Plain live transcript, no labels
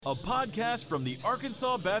a podcast from the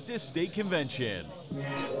Arkansas Baptist State Convention.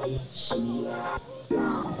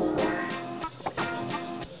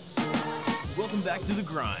 Welcome back to The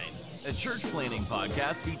Grind, a church planning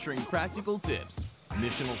podcast featuring practical tips,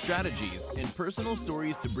 missional strategies, and personal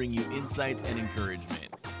stories to bring you insights and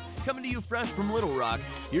encouragement. Coming to you fresh from Little Rock,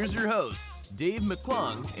 here's your hosts, Dave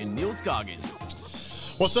McClung and Neal Scoggins.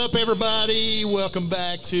 What's up, everybody? Welcome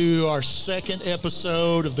back to our second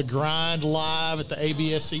episode of The Grind live at the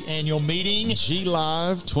ABSC annual meeting. G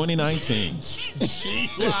Live 2019. G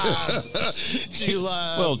Live. G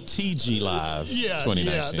Live. Well, TG Live 2019.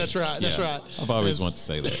 Yeah, that's right. That's right. I've always wanted to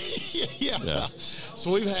say that. Yeah.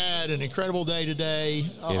 So we've had an incredible day today.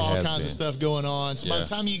 All kinds of stuff going on. So by the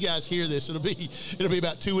time you guys hear this, it'll be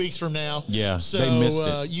about 2 weeks from now. Yeah, so they missed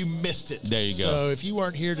it. You missed it. There you go. So if you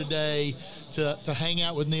weren't here today to hang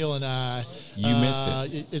out with Neal and I, you missed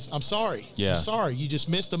it. I'm sorry. Yeah. I'm sorry. You just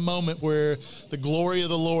missed a moment where the glory of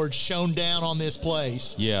the Lord shone down on this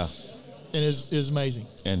place. Yeah. And it's amazing.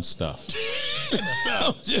 And stuff.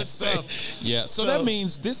 Just saying. Yeah. So that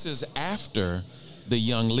means this is after the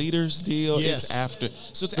young leaders deal. Yes. It's after.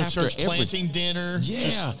 So it's the after church planting dinner.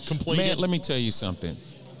 Yeah. Completed. Man, let me tell you something.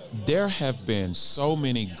 There have been so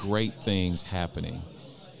many great things happening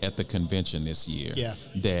at the convention this year. Yeah.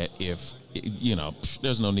 That if,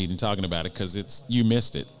 there's no need in talking about it because you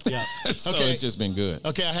missed it. Yeah. So Okay. it's just been good.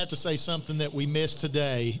 Okay, I have to say something that we missed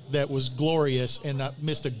today that was glorious, and I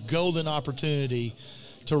missed a golden opportunity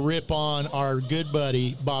to rip on our good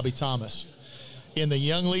buddy, Bobby Thomas. In the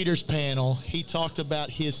Young Leaders panel, he talked about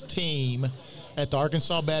his team at the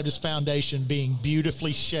Arkansas Baptist Foundation being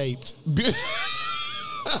beautifully shaped.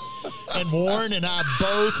 And Warren and I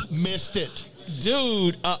both missed it.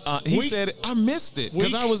 Dude, he said, I missed it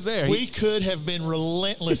because I was there. We could have been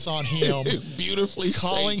relentless on him. Beautifully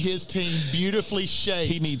calling shaped. his team beautifully shaped.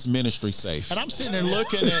 He needs ministry safe. And I'm sitting there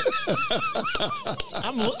looking at,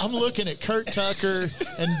 I'm looking at Kurt Tucker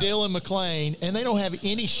and Dylan McClain, and they don't have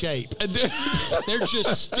any shape. They're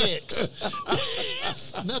just sticks.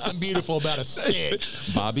 Nothing beautiful about a stick.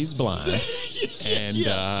 Bobby's blind, and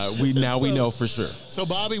we know for sure. So,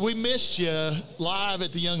 Bobby, we missed you live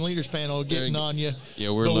at the Young Leaders panel getting on you.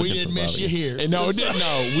 Yeah, we're but looking we didn't for miss Bobby. you here. And no,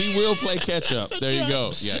 we will play catch up. There you right.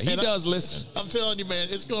 go. Yeah, he does listen. I'm telling you, man,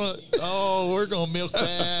 we're gonna milk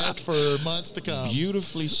that for months to come.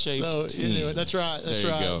 Beautifully shaped So team. anyway, that's right. That's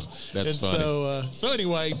there right. you go. That's funny. So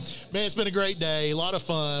anyway, man, it's been a great day. A lot of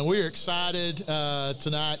fun. We're excited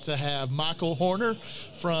tonight to have Michael Horner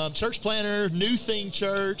from Church Planner New Thing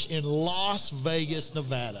Church in Las Vegas,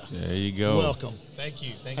 Nevada. There you go. Welcome. Thank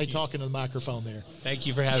you. Hey, talking to the microphone there. Thank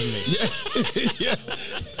you for having me. Yeah.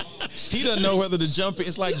 He doesn't know whether to jump in.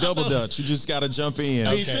 It's like double dutch. You just got to jump in.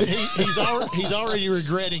 Okay. He's already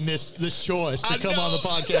regretting this choice to come on the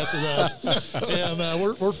podcast with us.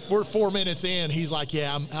 And we're 4 minutes in. He's like,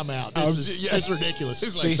 yeah, I'm out. It's ridiculous.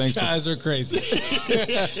 It's like, These guys are crazy.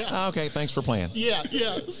 Okay, thanks for playing. Yeah.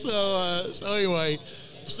 So anyway,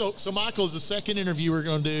 so Michael's the second interview we're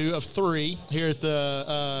going to do of 3 here at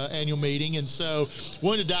the annual meeting, and so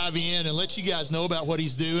wanted to dive in and let you guys know about what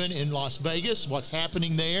he's doing in Las Vegas, what's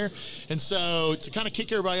happening there, and so to kind of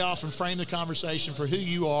kick everybody off and frame the conversation for who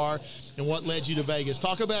you are and what led you to Vegas.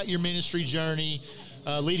 Talk about your ministry journey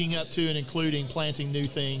leading up to and including planting New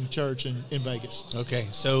Thing Church in Vegas. Okay,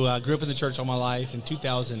 so I grew up in the church all my life. In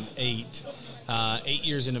 2008, 8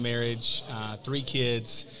 years into marriage, 3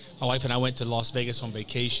 kids. My wife and I went to Las Vegas on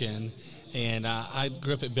vacation, and I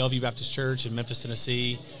grew up at Bellevue Baptist Church in Memphis,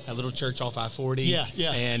 Tennessee, a little church off I-40.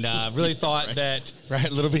 Yeah. And really thought that,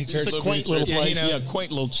 little bitty church. It's a quaint little place.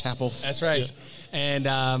 Quaint little chapel. That's right. Yeah.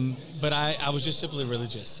 And but I was just simply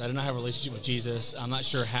religious. I did not have a relationship with Jesus. I'm not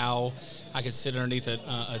sure how I could sit underneath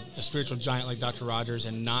a spiritual giant like Dr. Rogers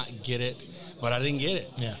and not get it, but I didn't get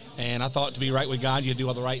it. Yeah. And I thought to be right with God, you had to do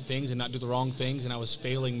all the right things and not do the wrong things, and I was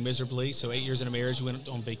failing miserably. So 8 years into marriage, we went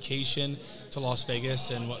on vacation to Las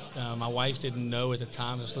Vegas, and what my wife didn't know at the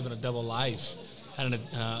time, I was living a double life. Had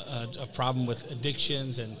a problem with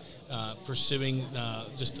addictions and pursuing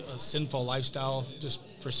just a sinful lifestyle, just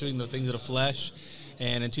pursuing the things of the flesh.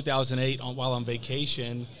 And in 2008, while on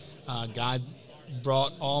vacation, God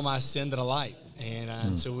brought all my sin to the light.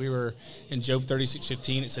 And so we were in Job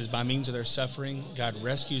 36:15. It says, by means of their suffering, God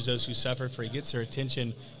rescues those who suffer, for he gets their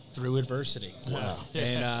attention through adversity. Wow.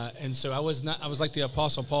 And so I was like the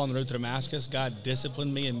Apostle Paul on the road to Damascus. God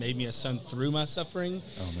disciplined me and made me a son through my suffering.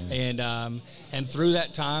 Oh, man. And through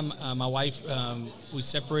that time, my wife, we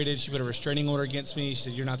separated. She put a restraining order against me. She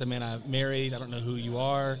said, you're not the man I married. I don't know who you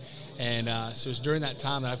are. And so it was during that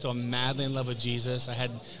time that I fell madly in love with Jesus. I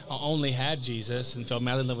only had Jesus and fell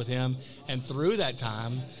madly in love with him. And through that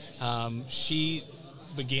time, she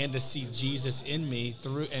began to see Jesus in me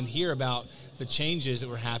through and hear about the changes that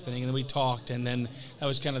were happening. And then we talked, and then that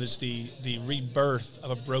was kind of just the rebirth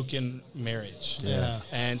of a broken marriage. Yeah.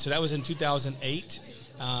 And so that was in 2008.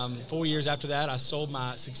 4 years after that, I sold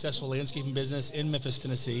my successful landscaping business in Memphis,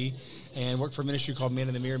 Tennessee, and worked for a ministry called Man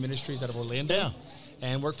in the Mirror Ministries out of Orlando. Yeah.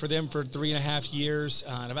 And worked for them for 3.5 years.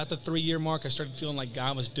 And about the 3-year mark, I started feeling like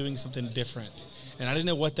God was doing something different. And I didn't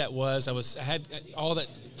know what that was. I had all that,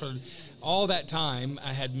 for all that time,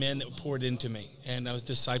 I had men that poured into me, and I was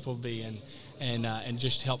discipled me and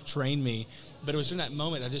just helped train me. But it was during that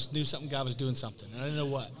moment I just knew God was doing something, and I didn't know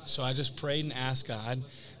what. So I just prayed and asked God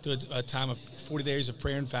through a time of 40 days of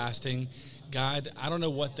prayer and fasting. God, I don't know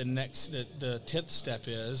what the 10th step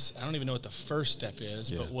is. I don't even know what the first step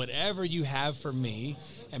is. But whatever you have for me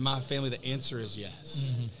and my family, the answer is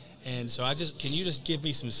yes. Mm-hmm. And so can you just give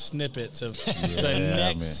me some snippets of the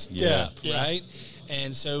next step, right?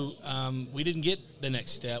 And so we didn't get the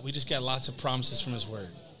next step. We just got lots of promises from His Word.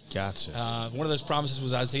 Gotcha. One of those promises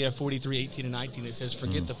was Isaiah 43:18-19. It says,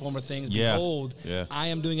 forget the former things. Behold, I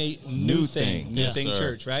am doing a new thing. New thing,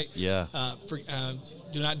 church, right? Yeah.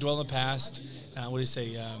 Do not dwell in the past. What do you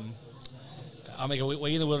say? I'll make a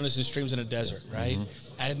way in the wilderness and streams in a desert, right?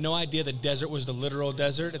 Mm-hmm. I had no idea the desert was the literal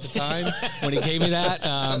desert at the time. When He gave me that,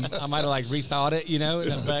 I might have rethought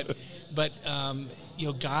it, But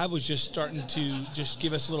God was just starting to just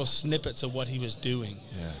give us little snippets of what He was doing.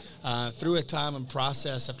 Yeah. Through a time and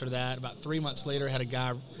process after that, about 3 months later, I had a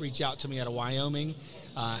guy reach out to me out of Wyoming.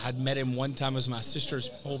 I'd met him one time as my sister's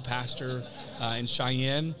old pastor in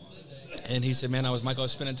Cheyenne. And he said, man, I was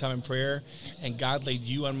spending time in prayer, and God laid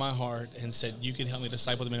you on my heart and said, you can help me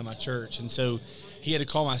disciple the men in my church. And so he had to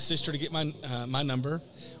call my sister to get my number.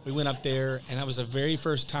 We went up there, and that was the very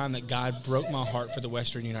first time that God broke my heart for the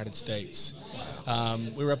Western United States.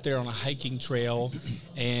 We were up there on a hiking trail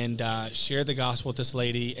and shared the gospel with this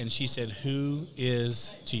lady, and she said, who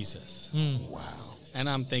is Jesus? Wow. And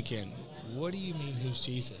I'm thinking, what do you mean, who's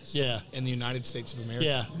Jesus? Yeah. In the United States of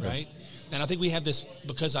America, right? And I think we have this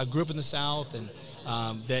because I grew up in the South, and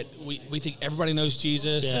that we think everybody knows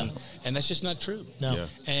Jesus, and that's just not true. No. Yeah.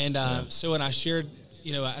 And so when I shared,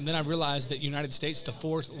 and then I realized that United States is the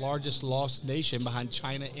 4th largest lost nation behind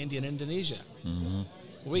China, India, and Indonesia. Mm-hmm.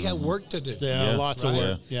 We got work to do. Yeah, lots of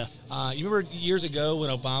work. Yeah. You remember years ago when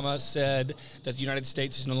Obama said that the United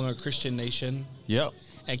States is no longer a Christian nation? Yep.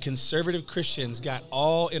 And conservative Christians got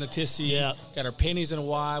all in a tizzy, got our panties in a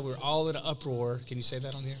wad. We were all in an uproar. Can you say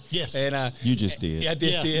that on here? Yes. And you just did. Yeah, I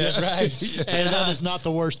did. That's right. And that is not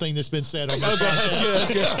the worst thing that's been said on this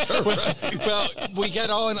podcast. That's good. Well, we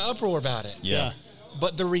got all in an uproar about it. Yeah.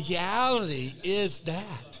 But the reality is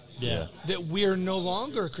that we're no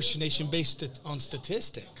longer a Christian nation based on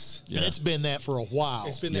statistics. Yeah. And it's been that for a while.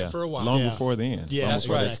 It's been that for a while. Long before then. Yeah, long that's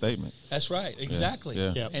before right. that statement. That's right. Exactly.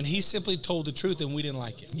 Yeah. Yeah. And he simply told the truth, and we didn't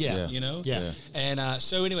like it. Yeah. Yeah. And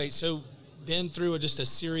so then through just a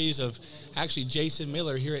series of, actually Jason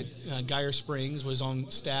Miller here at Geyer Springs was on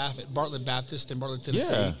staff at Bartlett Baptist in Bartlett,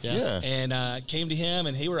 Tennessee. Yeah. And came to him,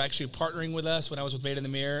 and he were actually partnering with us when I was with Man in the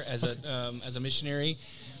Mirror as a missionary.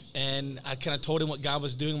 And I kind of told him what God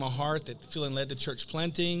was doing in my heart, that feeling led to church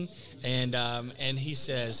planting. And he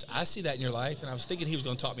says, I see that in your life. And I was thinking he was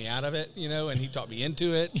going to talk me out of it, and he talked me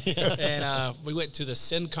into it. And we went to the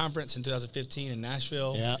Send Conference in 2015 in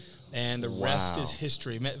Nashville. Yeah. And the rest is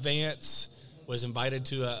history. Met Vance, was invited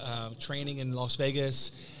to a training in Las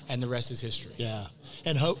Vegas, and the rest is history. Yeah.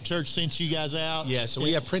 And Hope Church sent you guys out? Yeah, so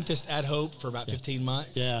we apprenticed at Hope for about 15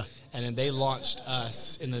 months. Yeah. And then they launched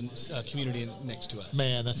us in the community next to us.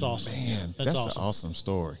 Man, that's awesome. Man, that's awesome. An awesome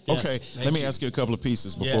story. Yeah. Okay, let me ask you a couple of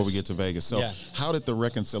pieces before we get to Vegas. So how did the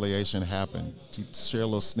reconciliation happen? Share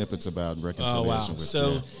little snippets about reconciliation.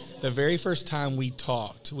 So the very first time we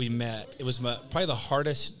met, it was probably the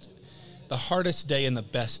hardest day and the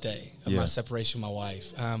best day of my separation with my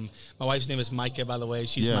wife. My wife's name is Micah, by the way.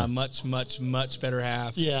 She's my much, much, much better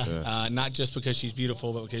half. Not just because she's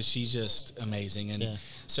beautiful, but because she's just amazing. And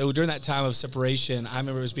so during that time of separation, I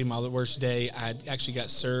remember it was being my worst day. I actually got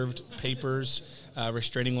served papers,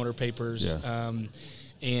 restraining order papers. And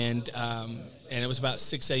it was about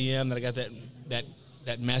 6 a.m. that I got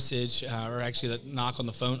that message, or actually that knock on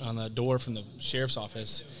the door from the sheriff's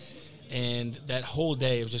office. And that whole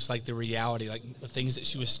day, it was just like the reality, like the things that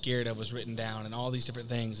she was scared of was written down and all these different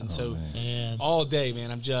things. And all day,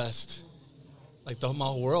 man, I'm just like my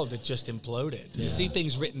whole world had just imploded. To see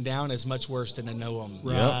things written down is much worse than to know them.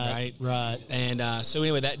 Right. And so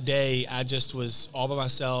anyway, that day, I just was all by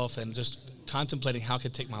myself and just contemplating how I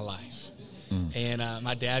could take my life. And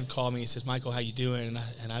my dad called me. He says, Michael, how you doing?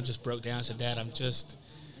 And I just broke down. I said, Dad, I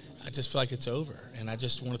just feel like it's over, and I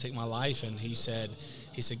just want to take my life. And he said,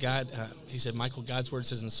 He said, Michael, God's word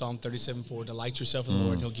says in Psalm 37:4, delight yourself in the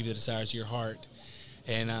Lord, and he'll give you the desires of your heart.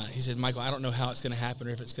 And he said, Michael, I don't know how it's going to happen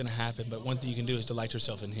or if it's going to happen, but one thing you can do is delight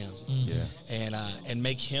yourself in him. And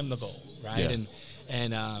make him the goal, right?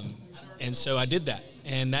 Yeah. And so I did that.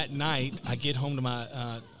 And that night, I get home to my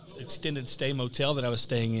extended stay motel that I was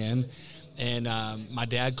staying in, and my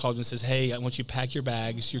dad called me and says, hey, I want you to pack your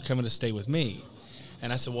bags. You're coming to stay with me.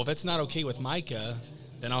 And I said, well, if it's not okay with Micah,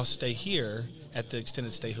 then I'll stay here at the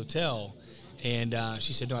extended stay hotel. And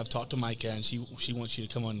she said, no, I've talked to Micah, and she wants you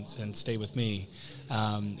to come on and stay with me.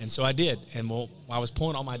 And so I did. And while I was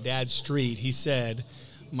pulling on my dad's street, he said,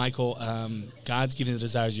 Michael, God's giving you the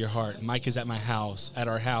desires of your heart. Micah's at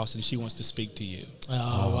our house, and she wants to speak to you.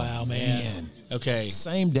 Oh wow, man. Okay.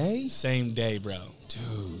 Same day? Same day, bro.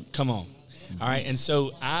 Dude. Come on. All right, and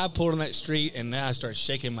so I pulled on that street, and now I started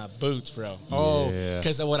shaking my boots, bro.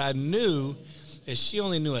 Because what I knew is she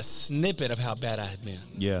only knew a snippet of how bad I had been.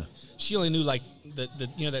 Yeah. She only knew like the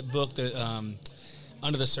that book,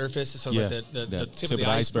 Under the Surface. It's sort of like the tip of the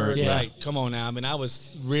iceberg. Yeah. Right. Come on now. I mean, I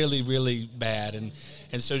was really, really bad, and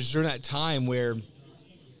so during that time where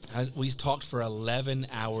we talked for 11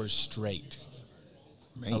 hours straight.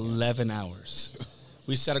 Man. 11 hours.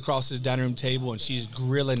 We sat across this dining room table, and she's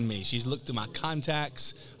grilling me. She's looked through my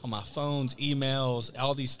contacts on my phones, emails,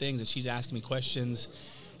 all these things, and she's asking me questions.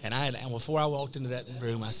 And before I walked into that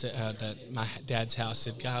room, I said, that my dad's house,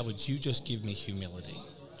 said, God, would you just give me humility?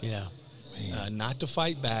 Yeah. Not to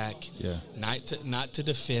fight back, Yeah. not to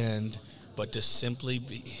defend, but to simply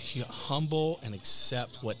be humble and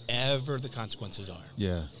accept whatever the consequences are.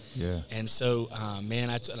 Yeah. Yeah. And so, man,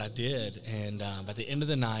 that's what I did. And by the end of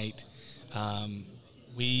the night,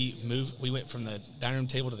 we went from the dining room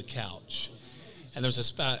table to the couch. And there was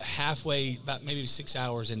about maybe 6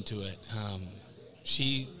 hours into it,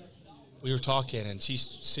 we were talking, and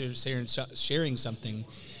she's sharing something,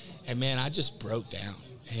 and man, I just broke down,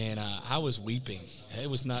 and I was weeping. It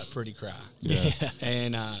was not a pretty cry. Yeah.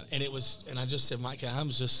 And I just said, Mike, I'm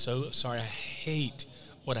just so sorry. I hate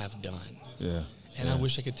what I've done. Yeah. And I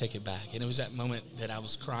wish I could take it back. And it was that moment that I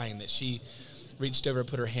was crying that she reached over and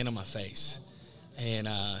put her hand on my face, and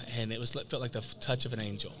it felt like the touch of an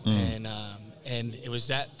angel. And it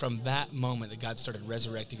was from that moment that God started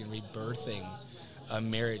resurrecting and rebirthing a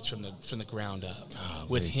marriage from the ground up. Golly.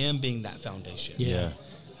 With him being that foundation. Yeah.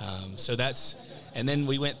 And then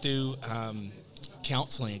we went through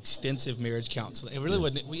counseling, extensive marriage counseling. It really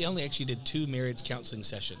wasn't. We only actually did 2 marriage counseling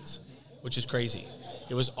sessions, which is crazy.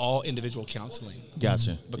 It was all individual counseling.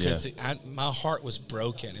 Gotcha. Because my heart was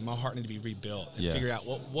broken, and my heart needed to be rebuilt and figure out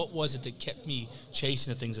what was it that kept me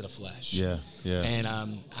chasing the things of the flesh. Yeah. Yeah.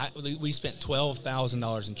 And we spent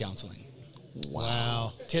 $12,000 in counseling.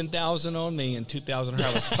 Wow. 10,000 on me and 2,000 on her.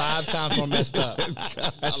 I was 5 times more messed up.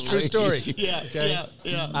 That's a true story. Yeah. Okay.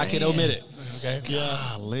 Yeah. I can omit it. Okay.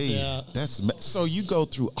 Golly. Yeah. So you go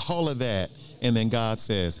through all of that, and then God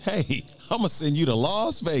says, hey, I'm going to send you to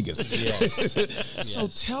Las Vegas. Yes. So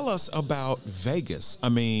tell us about Vegas. I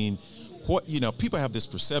mean, people have this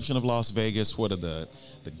perception of Las Vegas. What are the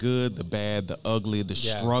good, the bad, the ugly, the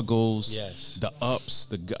struggles, the ups,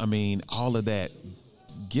 all of that.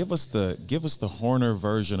 Give us the Horner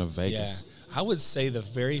version of Vegas. Yeah. I would say the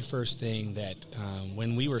very first thing that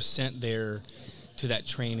when we were sent there to that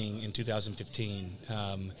training in 2015,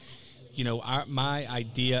 my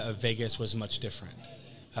idea of Vegas was much different.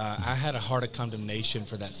 I had a heart of condemnation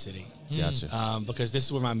for that city. Gotcha. Because this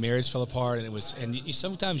is where my marriage fell apart, and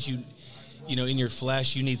sometimes you in your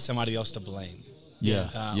flesh you need somebody else to blame.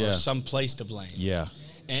 Or some place to blame. Yeah.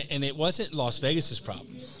 And it wasn't Las Vegas's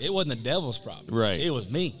problem. It wasn't the devil's problem. Right. It was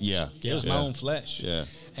me. Yeah. It was my own flesh. Yeah.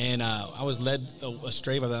 And I was led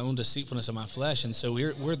astray by the own deceitfulness of my flesh. And so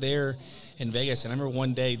we're there in Vegas. And I remember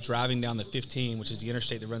one day driving down the 15, which is the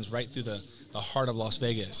interstate that runs right through the heart of Las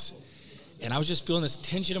Vegas. And I was just feeling this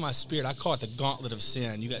tension in my spirit. I call it the gauntlet of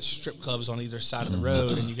sin. You got strip clubs on either side of the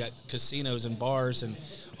road, and you got casinos and bars and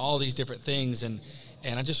all these different things. And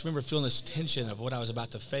I just remember feeling this tension of what I was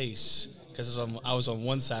about to face, because I was on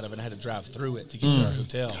one side of it, and I had to drive through it to get to our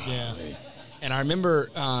hotel. Yeah. And I remember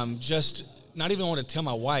just not even wanting to tell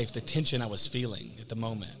my wife the tension I was feeling at the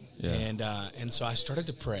moment. Yeah. And so I started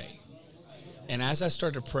to pray. And as I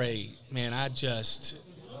started to pray, man,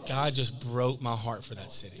 God just broke my heart for that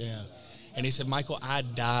city. Yeah. And he said, Michael, I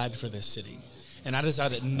died for this city. And I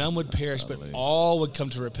decided that none would perish, but all would come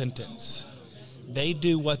to repentance. They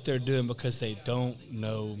do what they're doing because they don't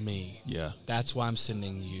know me. Yeah. That's why I'm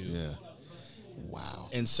sending you. Yeah. Wow.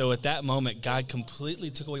 And so at that moment, God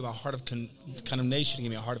completely took away my heart of condemnation and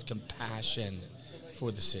gave me a heart of compassion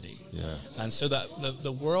for the city. Yeah. And so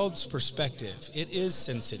the world's perspective, it is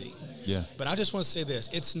Sin City. Yeah. But I just want to say this.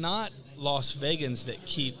 It's not Las Vegans that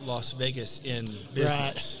keep Las Vegas in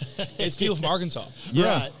business. Right. It's people from Arkansas. Yeah.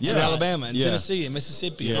 Right. Yeah. And Alabama and Yeah. Tennessee and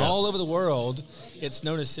Mississippi and Yeah. all over the world. It's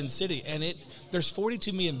known as Sin City. And there's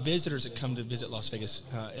 42 million visitors that come to visit Las Vegas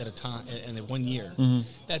at a time in 1 year. Mm-hmm.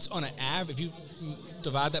 That's on an average. If you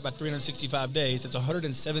divide that by 365 days, it's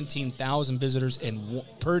 117,000 visitors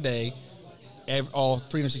per day, all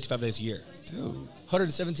 365 days a year. Dude.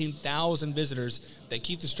 117,000 visitors that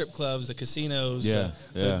keep the strip clubs, the casinos, the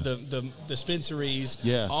dispensaries,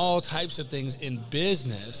 all types of things in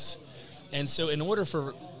business. And so in order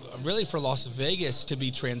for Las Vegas to be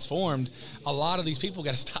transformed, a lot of these people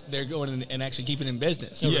got to stop there going and actually keep it in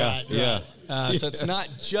business. Yeah. So it's not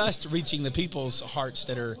just reaching the people's hearts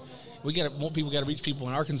that are. We got to reach people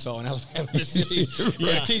in Arkansas and Alabama, Mississippi.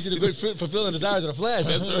 Teach you the good fruit, fulfilling desires of the flesh.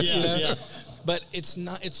 That's right. But it's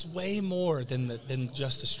not. It's way more than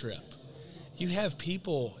just a strip. You have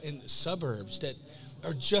people in suburbs that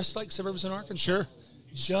are just like suburbs in Arkansas. Sure.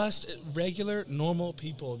 Just regular, normal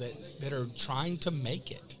people that are trying to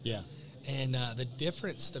make it. Yeah. And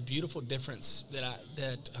the beautiful difference that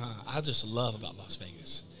I just love about Las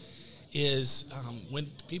Vegas is when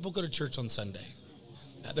people go to church on Sunday.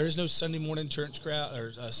 There is no Sunday morning church crowd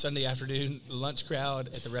or Sunday afternoon lunch crowd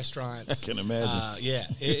at the restaurants. I can imagine.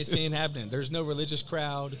 It's ain't happening. There's no religious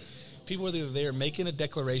crowd. People are either there making a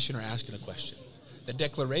declaration or asking a question. The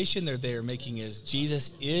declaration they're there making is,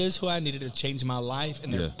 Jesus is who I needed to change my life,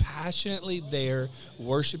 and they're passionately there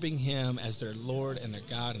worshiping him as their Lord and their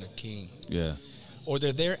God and their King. Yeah. Or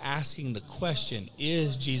they're there asking the question,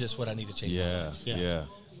 is Jesus what I need to change my life? Yeah.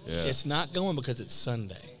 It's not going because it's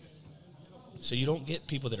Sunday. So you don't get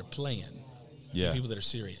people that are playing. Yeah. People that are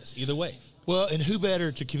serious. Either way. Well, and who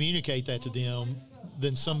better to communicate that to them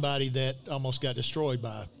than somebody that almost got destroyed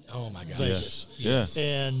by Vegas? Yes.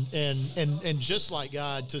 And just like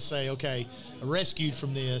God to say, okay, I rescued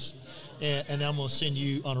from this, and I'm going to send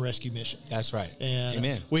you on a rescue mission. That's right. And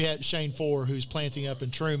Amen. We had Shane Ford, who's planting up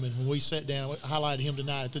in Truman. When we sat down, we highlighted him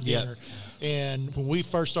tonight at the dinner. And when we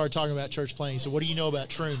first started talking about church planting, he said, what do you know about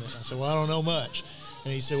Truman? I said, well, I don't know much.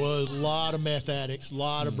 And he said, well, there's a lot of meth addicts, a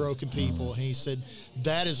lot of broken people. And he said,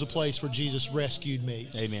 that is the place where Jesus rescued me.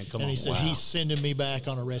 Amen. Come on. And he said, he's sending me back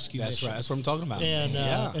on a rescue mission. That's right. That's what I'm talking about. And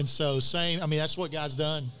and so same, I mean, that's what God's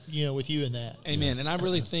done, with you in that. Amen. And I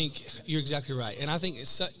really think you're exactly right. And I think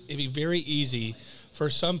it'd be very easy for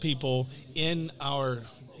some people in our...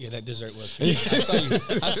 Yeah, that dessert was. I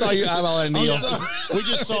saw you eyeballing Neal. We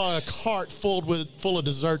just saw a cart full of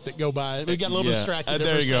dessert that go by. We got a little distracted.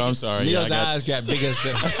 There you go. I'm sorry. Neal's eyes got big as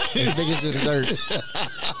the desserts.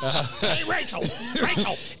 Hey, Rachel,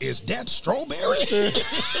 is that strawberries?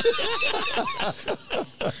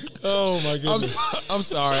 Oh my goodness! I'm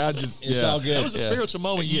sorry. It's all good. That was a spiritual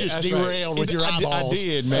moment. You just that's derailed with your eyeballs. I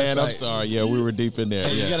did, man. Right. I'm sorry. Yeah, we were deep in there.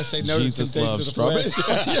 Hey, you got to say no Jesus to temptation loves of the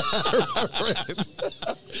strawberries.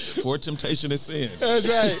 flesh. For temptation is sin. That's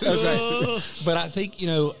right. That's right. But I think,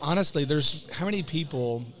 honestly, there's how many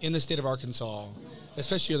people in the state of Arkansas,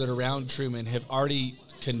 especially that are around Truman, have already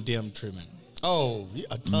condemned Truman. Oh,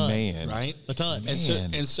 a ton. Man. Right? A ton.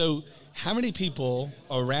 And so how many people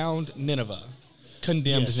around Nineveh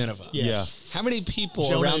condemned Nineveh? Yes. How many people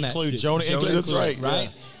Jonah around included. that? Jonah included. That's right. Right?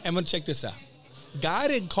 I'm going to check this out. God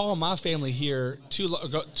didn't call my family here to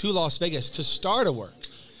Las Vegas to start a work.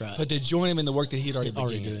 Right. But to join him in the work that he'd already begun.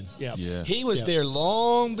 doing. Yeah. He was there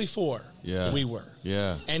long before we were.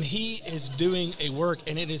 Yeah. And he is doing a work,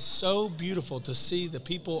 and it is so beautiful to see the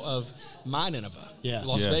people of my Nineveh,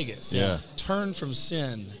 Las Vegas, turn from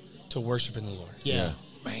sin to worshiping the Lord. Yeah.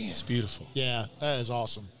 Man. It's beautiful. Yeah, that is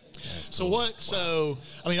awesome. So cool.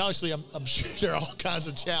 Obviously I'm sure there are all kinds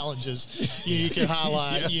of challenges you can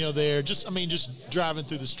highlight, there. Just driving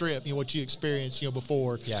through the strip, what you experienced,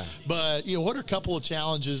 before. Yeah. But, what are a couple of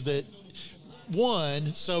challenges that,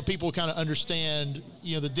 one, so people kind of understand,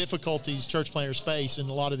 the difficulties church planters face in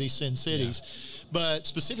a lot of these sin cities, but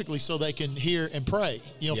specifically so they can hear and pray,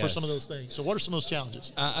 for some of those things. So what are some of those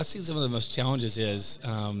challenges? I think some of the most challenges is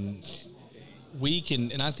we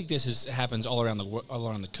can, and I think this happens all around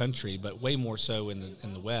the country, but way more so in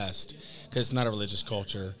the West because it's not a religious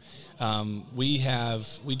culture. First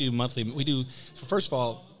of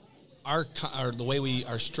all, our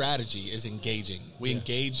strategy is engaging. We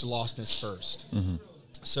engage lostness first. Mm-hmm.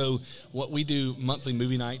 So what we do monthly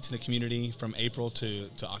movie nights in the community from April to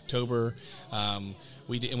October.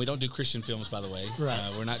 We don't do Christian films, by the way.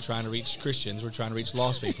 Right. We're not trying to reach Christians. We're trying to reach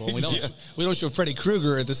lost people. And we don't show Freddy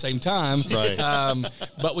Krueger at the same time. Right.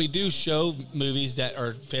 But we do show movies that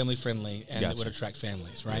are family friendly and that Gotcha. would attract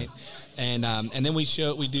families, right? Yeah. And then we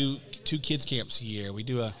do 2 kids camps a year.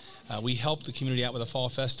 We help the community out with a fall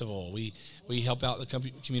festival. We help out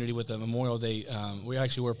the community with a Memorial Day. We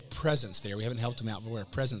actually wear presents there. We haven't helped them out, but wear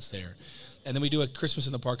presents there. And then we do a Christmas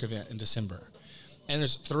in the Park event in December. And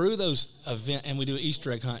there's through those events, and we do an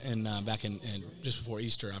Easter egg hunt back in just before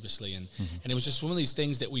Easter, obviously. And it was just one of these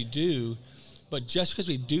things that we do. But just because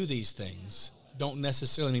we do these things, don't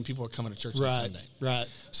necessarily mean people are coming to church on Sunday. Right.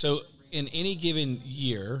 So in any given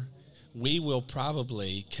year, we will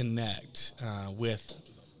probably connect with,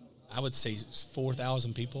 I would say,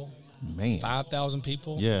 4,000 people. Man. 5,000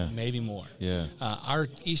 people. Yeah. Maybe more. Yeah. Our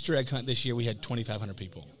Easter egg hunt this year, we had 2,500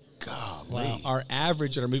 people. Golly. Wow. Our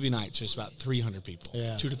average at our movie nights is about 300 people.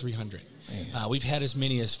 Yeah. 200 to 300. We've had as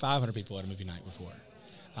many as 500 people at a movie night before.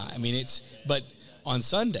 But on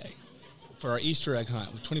Sunday, for our Easter egg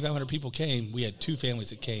hunt, when 2,500 people came, we had 2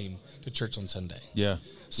 families that came to church on Sunday. Yeah.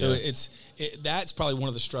 So that's probably one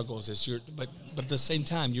of the struggles but at the same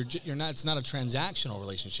time you're not, it's not a transactional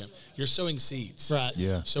relationship. You're sowing seeds. Right.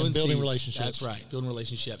 Yeah. Sowing and building seeds. relationships. That's right. Building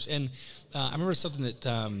relationships. And I remember something that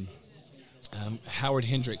Howard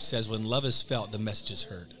Hendricks says, when love is felt, the message is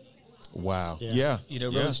heard. Wow. Yeah. Yeah.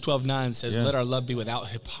 Romans 12:9 says, Yeah. let our love be without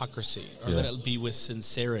hypocrisy, or let it be with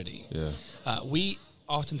sincerity. Yeah.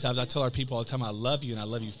 Oftentimes, I tell our people all the time, I love you, and I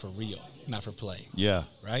love you for real, not for play. Yeah.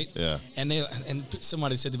 Right? Yeah. And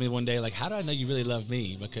somebody said to me one day, like, how do I know you really love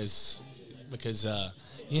me? Because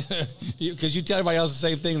you tell everybody else the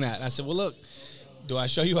same thing that. And I said, well, look, do I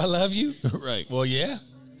show you I love you? Right. Well, yeah.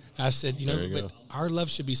 I said, There you but go. our love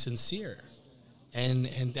should be sincere.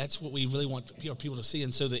 And that's what we really want people to see.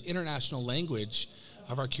 And so the international language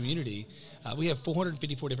of our community, we have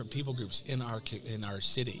 454 different people groups in our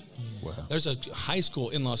city. Wow. There's a high school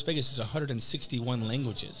in Las Vegas. There's 161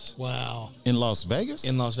 languages. Wow. In Las Vegas?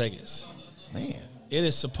 In Las Vegas. Man. It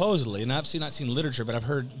is supposedly, and I've not seen literature, but I've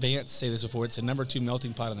heard Vance say this before, it's the number 2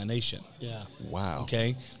 melting pot in the nation. Yeah. Wow.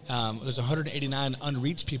 Okay? There's 189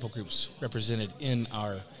 unreached people groups represented in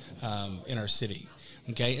our city.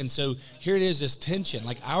 Okay, and so here it is, this tension.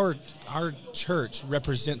 Like our church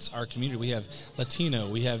represents our community. We have Latino,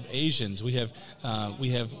 we have Asians, we have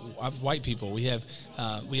white people, we have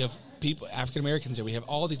people, African Americans there. We have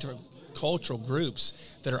all these different cultural groups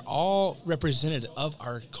that are all represented of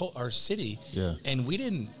our city. Yeah. And we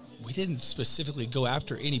didn't specifically go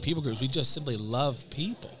after any people groups. We just simply love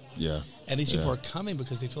people. Yeah. And these people are coming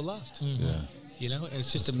because they feel loved. Mm-hmm. Yeah. You know, and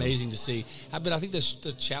it's just amazing to see. But I think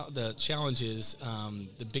the challenge is,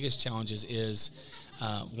 the biggest challenges is,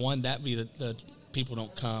 one, that be the people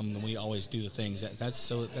don't come and we always do the things.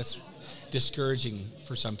 That's discouraging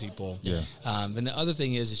for some people. Yeah. And the other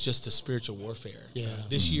thing is just the spiritual warfare. Yeah.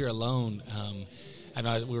 This year alone, I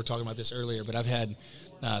know we were talking about this earlier, but I've had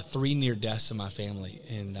 3 near deaths in my family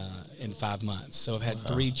in 5 months. So I've had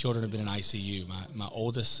 3 children who've been in ICU. My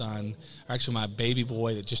oldest son, or actually my baby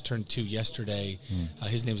boy that just turned 2 yesterday,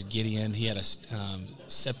 his name's Gideon. He had a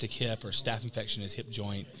septic hip or staph infection in his hip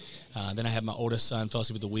joint. Then I had my oldest son fell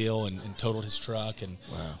asleep at the wheel and totaled his truck and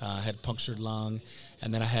had a punctured lung.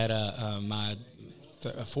 And then I had my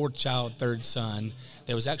 4th-child third son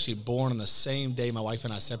that was actually born on the same day my wife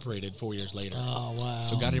and I separated 4 years later. Oh, wow.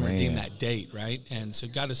 So God didn't redeem that date, right? And so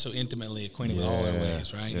God is so intimately acquainted with all our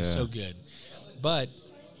ways, right? Yeah. He's so good. But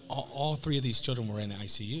all 3 of these children were in the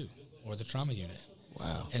ICU or the trauma unit.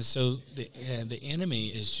 Wow. And so the enemy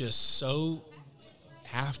is just so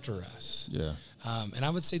after us. Yeah. And I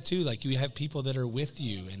would say too, like you have people that are with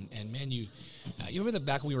you, and man, you remember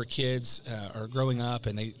back when we were kids or growing up,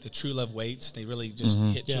 and the true love waits. They really just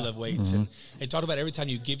hit true love waits, and they talked about every time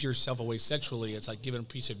you give yourself away sexually, it's like giving a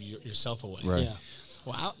piece of yourself away. Right. Yeah.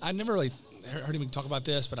 Well, I never really heard him talk about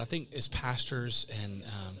this, but I think as pastors, and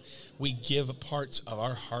we give parts of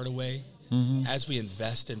our heart away as we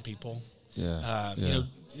invest in people. Yeah. You know,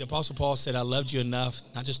 the Apostle Paul said, I loved you enough,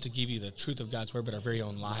 not just to give you the truth of God's word, but our very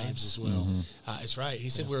own lives as well. It's right. He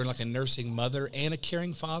said we're like a nursing mother and a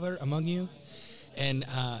caring father among you. And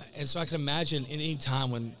so I can imagine any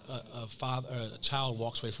time when a child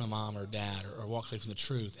walks away from a mom or dad or walks away from the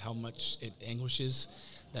truth, how much it anguishes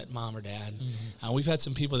that mom or dad. We've had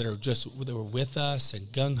some people that were with us and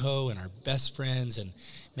gung-ho and our best friends, and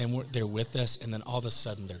man, they're with us, and then all of a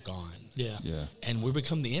sudden they're gone. Yeah. Yeah. And we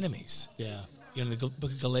become the enemies. Yeah. You know, the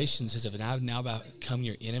book of Galatians says, "If I've now become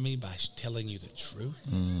your enemy by telling you the truth."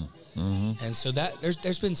 And so that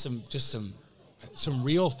there's been some some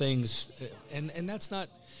real things, and that's not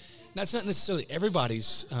necessarily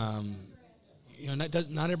everybody's.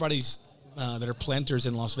 Not everybody's that are planters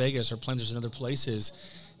in Las Vegas or planters in other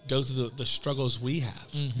places go through the struggles we have.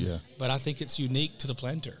 Mm-hmm. Yeah. But I think it's unique to the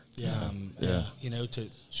planter. Yeah. To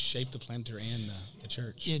shape the planter and the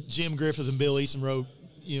church. Yeah, Jim Griffith and Bill Eason wrote,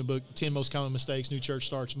 book 10 Most Common Mistakes New Church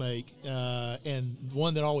Starts Make. And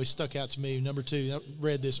one that always stuck out to me, number 2, I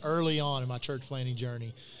read this early on in my church planting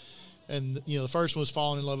journey. And, the first one was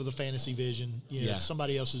falling in love with a fantasy vision. It's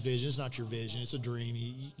somebody else's vision. It's not your vision. It's a dream.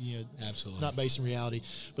 Absolutely. Not based in reality.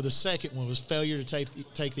 But the second one was failure to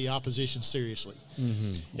take the opposition seriously.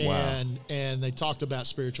 Mm-hmm. Wow. And they talked about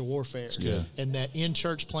spiritual warfare. Yeah. And that in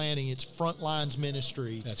church planting, it's front lines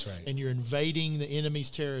ministry. That's right. And you're invading the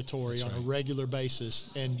enemy's territory on a regular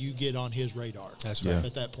basis, and you get on his radar. That's right.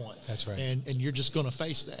 At that point. That's right. And you're just going to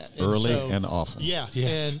face that. Early and often. Yeah.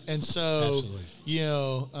 Yes. And so, absolutely.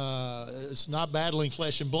 It's not battling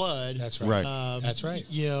flesh and blood. That's right. That's right.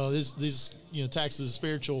 This attacks the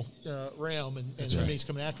spiritual realm, and enemies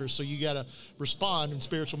coming after us. So you got to respond in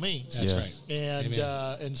spiritual means. That's right.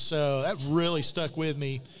 And so that really stuck with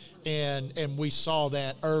me, and we saw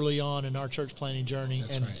that early on in our church planting journey,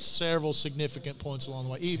 several significant points along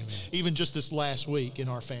the way. Even just this last week in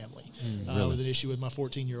our family, with an issue with my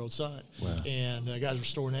 14-year-old son, and God's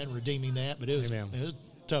restoring that and redeeming that. But it was a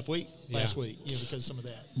tough week last week, because of some of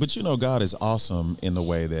that. But God is awesome in the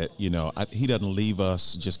way that He doesn't leave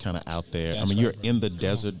us just kind of out there. That's you're in the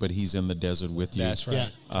desert, but He's in the desert with you. That's right.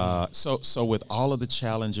 Yeah. So with all of the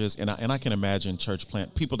challenges, and I can imagine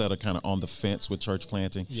people that are kind of on the fence with church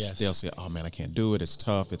planting. Yes. They'll say, "Oh man, I can't do it. It's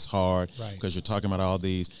tough. It's hard." Right. Because you're talking about all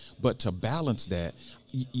these. But to balance that,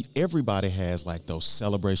 everybody has like those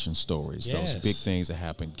celebration stories, those big things that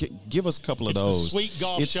happen. Give us a couple of those. It's the sweet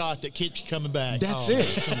golf shot that keeps you coming back. That's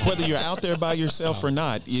it. Whether you're out there by yourself or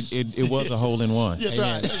not, it was a hole in one. That's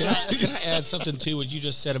right. Can I add something to what you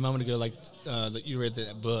just said a moment ago, like that you read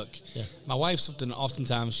that book? Yeah. My wife something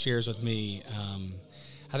oftentimes shares with me.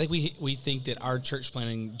 I think we think that our church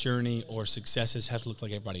planting journey or successes have to look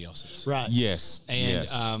like everybody else's. Right. Yes.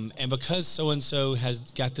 And because so and so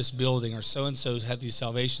has got this building, or so and so's had these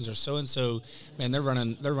salvations, or so and so, man, they're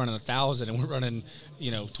running 1,000 and we're running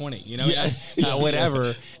 20,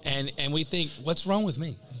 whatever. And we think, what's wrong with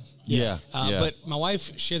me? Yeah. But my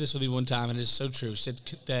wife shared this with me one time, and it is so true. She said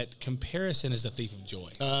that comparison is the thief of joy.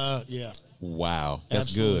 Yeah. Wow, that's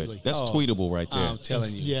Absolutely. good. That's tweetable right there. I'm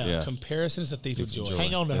telling you. Yeah. Comparison is the thief of joy.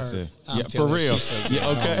 Hang on to That's her. it. I'm For real.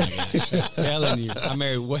 Okay. I'm telling you. I'm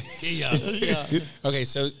married way young. Okay,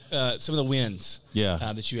 so some of the wins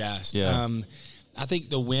that you asked. Yeah. I think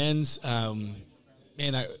the wins,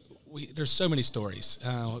 there's so many stories.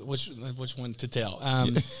 Which one to tell?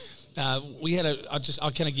 We had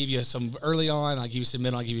I'll kind of give you some early on. I'll give you some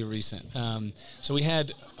middle. I'll give you recent. So we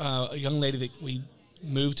had a young lady that we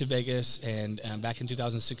moved to Vegas, and back in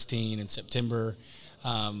 2016 in September.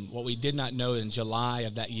 What we did not know, in July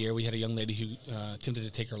of that year, we had a young lady who attempted to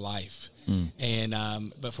take her life, and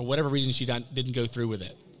but for whatever reason she didn't go through with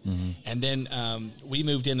it. Mm-hmm. And then we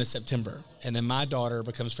moved in September, and then my daughter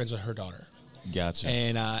becomes friends with her daughter. Gotcha.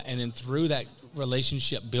 And then through that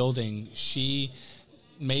relationship building, she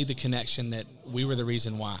made the connection that we were the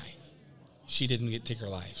reason why she didn't take her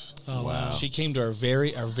life. Oh, wow. She came to our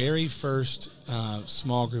very first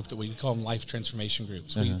small group that we call them life transformation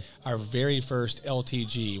groups. Our very first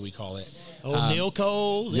LTG, we call it. Neal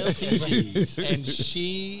Cole's LTG. And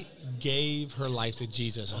she gave her life to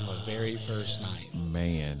Jesus on the very first night.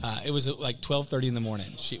 Man. It was like 12:30 in the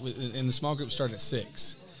morning. And the small group started at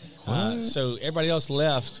 6. So everybody else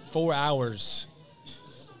left 4 hours.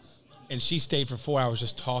 And she stayed for 4 hours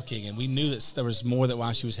just talking, and we knew that there was more than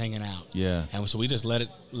why she was hanging out. Yeah. And so we just let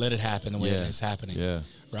it happen the way it is happening. Yeah.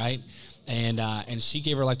 Right? And she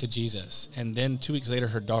gave her life to Jesus. And then 2 weeks later,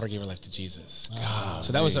 her daughter gave her life to Jesus. God,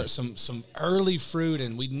 so that was some early fruit,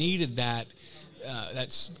 and we needed that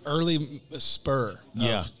early spur.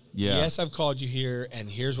 Yes, I've called you here, and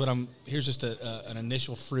here's just an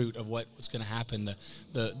initial fruit of what's going to happen.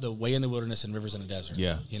 The way in the wilderness and rivers in the desert.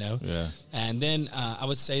 Yeah. Yeah. And then I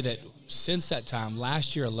would say that since that time,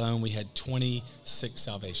 last year alone, we had 26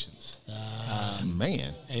 salvations.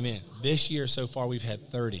 Man. Amen. This year so far, we've had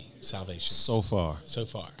 30 salvations. So far.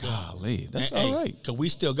 Golly, that's all right. Cause we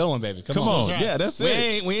still going, baby. Come on. That's right. Yeah, that's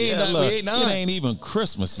it. We ain't done. It ain't even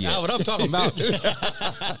Christmas yet. That's what I'm talking about.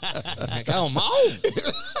 Come on.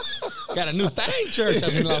 Got a new thing, church.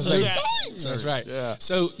 Up in Las Vegas. That's right. Yeah.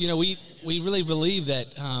 So, we really believe that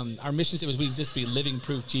our mission statement is we exist to be living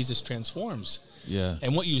proof Jesus transforms. Yeah.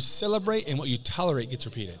 And what you celebrate and what you tolerate gets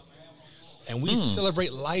repeated. And we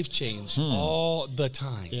celebrate life change all the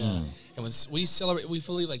time. Yeah. And when we celebrate, we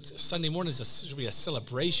believe like Sunday morning should be a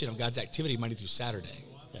celebration of God's activity Monday through Saturday.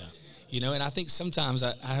 Yeah. You know, and I think sometimes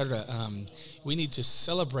I heard we need to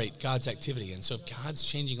celebrate God's activity. And so if God's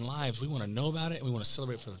changing lives, we want to know about it and we want to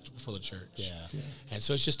celebrate for the church. Yeah. And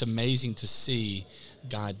so it's just amazing to see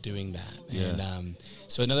God doing that. Yeah. And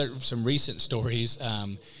so some recent stories,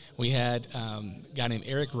 we had a guy named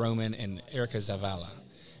Eric Roman and Erica Zavala.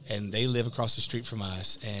 And they live across the street from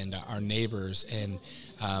us and our neighbors. And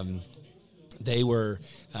they were,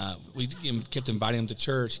 we kept inviting them to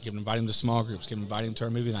church, kept inviting them to small groups, kept inviting them to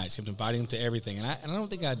our movie nights, kept inviting them to everything. And I don't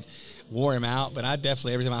think I'd wore him out, but I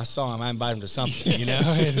definitely, every time I saw him, I invited him to something, you know?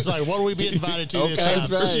 It's like, what are we being invited to this time?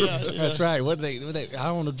 That's right. Yeah. That's right. What they, I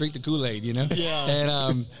don't want to drink the Kool-Aid, you know? Yeah.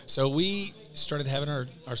 And so we started having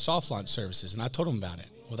our soft launch services, and I told them about it.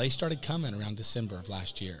 Well, they started coming around December of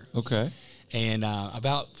last year. Okay. And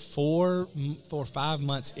about 4 or 5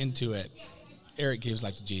 months into it, Eric gave his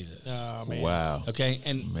life to Jesus. Oh, man. Wow. Okay,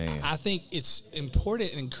 and Man. I think it's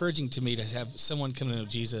important and encouraging to me to have someone come to know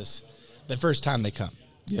Jesus the first time they come.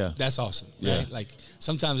 Yeah. That's awesome, Yeah. right? Like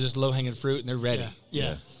sometimes it's low-hanging fruit and they're ready.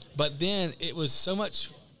 Yeah. But then it was so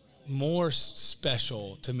much more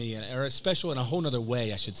special to me, or special in a whole other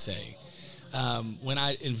way, I should say. When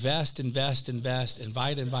I invite,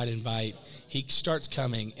 he starts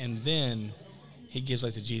coming, and then he gives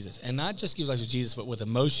life to Jesus. And not just gives life to Jesus, but with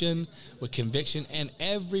emotion, with conviction. And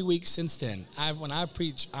every week since then, when I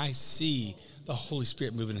preach, I see the Holy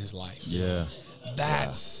Spirit moving in his life. Yeah.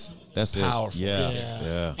 That's it. powerful.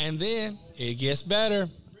 Yeah. And then it gets better.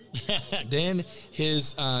 Then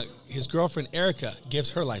his girlfriend Erica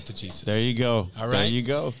gives her life to Jesus. There you go. All right. There you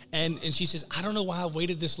go. And she says, I don't know why I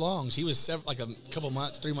waited this long. She was like a couple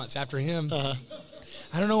months, 3 months after him.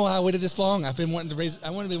 I don't know why I waited this long. I've been wanting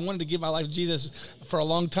to give my life to Jesus for a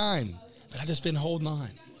long time, but I've just been holding on.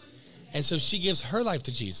 And so she gives her life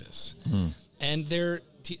to Jesus, and their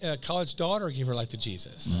college daughter gave her life to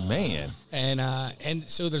Jesus. Man. And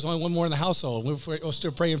so there's only one more in the household. We're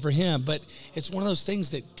still praying for him, but it's one of those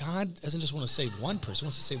things that God doesn't just want to save one person; He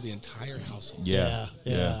wants to save the entire household. Yeah.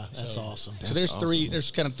 That's awesome. So there's awesome. three.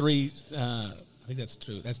 There's kind of three. I think that's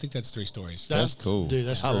true. I think that's 3 stories. That's cool. Dude,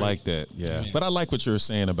 that's I great. like that. Yeah. Yeah. But I like what you were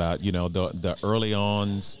saying about, the early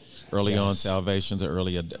on salvations, the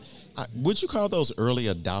early would you call those early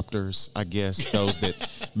adopters? I guess those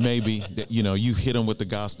that maybe that you hit them with the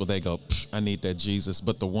gospel, they go, I need that Jesus.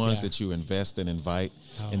 But the ones that you invest and invite,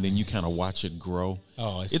 and then you kind of watch it grow.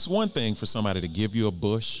 Oh, it's one thing for somebody to give you a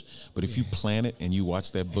bush, but if you plant it and you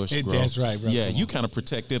watch that bush grow, that's right, bro. yeah, you kind of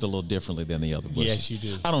protect it a little differently than the other bushes. Yes, you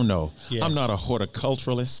do. I don't know. Yes. I'm not a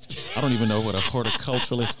horticulturalist. I don't even know what a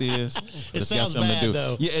horticulturalist is. But It it's got sounds something bad, to do.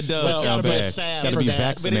 though. Yeah, it does Well, sound gotta be bad. sad. Got to be But it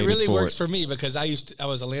vaccinated But it really for works it. for me because I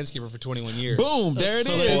was a landscaper for 21 years. Boom! There it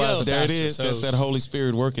So is. there you go. There it Pastor, is. so- That's that Holy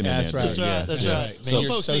Spirit working That's in there. right. That's dude. right. Yeah, That's yeah. right. Man, Some you're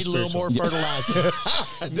folks so need a little more fertilizer.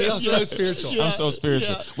 Neal's so spiritual. Yeah. I'm so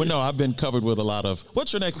spiritual. Yeah. Well, no, I've been covered with a lot of.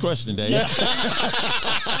 What's your next question, Dave?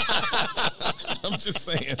 I'm just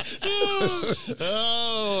saying.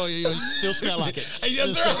 Oh, you still smell like it.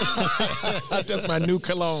 That's right. That's my new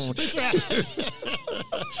cologne. That's right.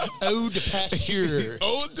 Ode to pasture.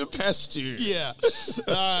 Ode to pasture. Yeah.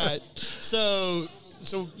 All right. So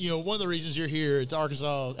one of the reasons you're here at the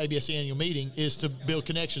Arkansas ABSC annual meeting is to build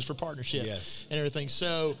connections for partnership. Yes. And everything.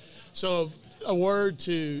 So a word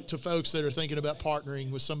to folks that are thinking about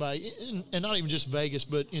partnering with somebody, and not even just Vegas,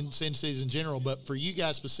 but in Sin Cities in general, but for you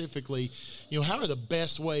guys specifically, how are the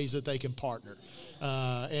best ways that they can partner?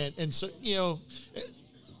 And so,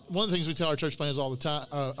 one of the things we tell our church planners all the time,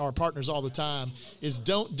 our partners all the time, is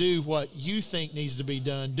don't do what you think needs to be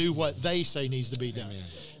done. Do what they say needs to be done. Amen.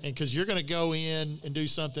 And because you're going to go in and do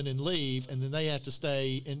something and leave, and then they have to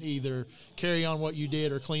stay and either carry on what you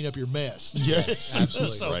did or clean up your mess. Yes,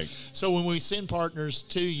 absolutely. Right. So when we send partners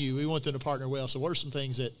to you, we want them to partner well. So what are some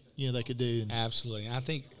things that they could do? Absolutely. I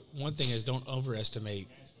think one thing is don't overestimate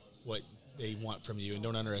what they want from you, and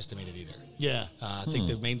don't underestimate it either. Yeah. I think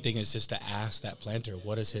the main thing is just to ask that planter,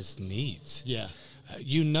 what is his needs? Yeah.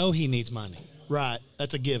 He needs money. Right.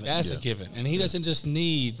 That's a given. That's a given. And he doesn't just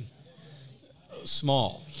need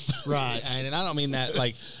small. Right. And I don't mean that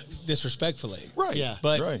like disrespectfully. Right. Yeah.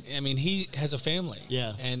 But right. I mean, he has a family.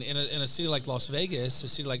 Yeah. And in a city like Las Vegas, a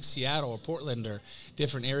city like Seattle or Portland or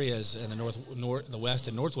different areas in the west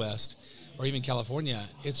and northwest, or even California,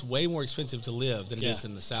 it's way more expensive to live than it is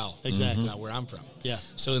in the South. Exactly. Not where I'm from. Yeah.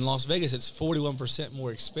 So in Las Vegas, it's 41%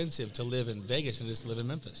 more expensive to live in Vegas than it is to live in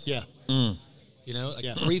Memphis. Yeah. Like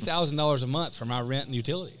 $3,000 a month for my rent and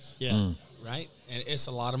utilities. Yeah. right? And it's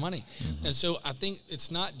a lot of money. And so I think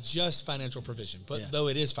it's not just financial provision, but though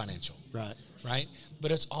it is financial. Right?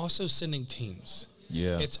 But it's also sending teams.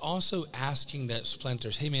 Yeah. It's also asking the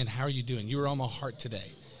splinters, hey, man, how are you doing? You were on my heart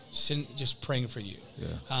today. Just praying for you.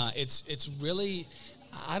 Yeah. It's really,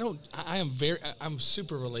 I'm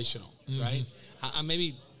super relational, right? I'm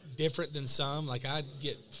maybe different than some. Like, I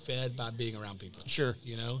get fed by being around people. Sure.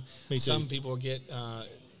 You know? Me too. Some people get,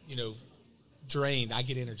 drained. I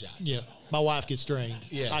get energized. Yeah. My wife gets drained.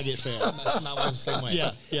 Yes. I get fed. My wife's the same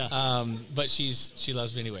way. Yeah. But she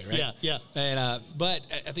loves me anyway, right? Yeah. And but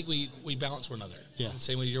I think we balance one another. Yeah.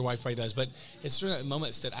 Same way your wife probably does. But it's during that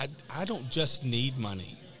moments that I don't just need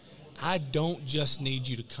money. I don't just need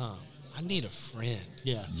you to come. I need a friend.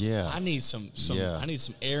 Yeah. Yeah. I need some I need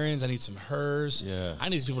some errands. I need some hers. Yeah. I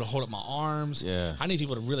need people to hold up my arms. Yeah. I need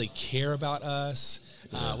people to really care about us.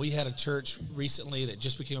 We had a church recently that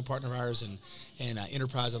just became a partner of ours in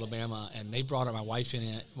Enterprise, Alabama, and they brought my wife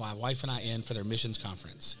and I in for their missions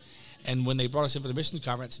conference. And when they brought us in for the missions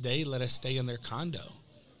conference, they let us stay in their condo.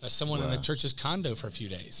 Someone in the church's condo for a few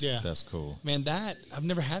days. Yeah. That's cool. Man, I've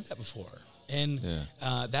never had that before. And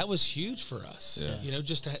that was huge for us,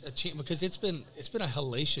 just a chance, because it's been a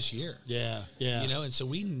hellacious year. Yeah. And so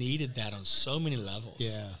we needed that on so many levels.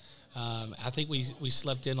 Yeah. I think we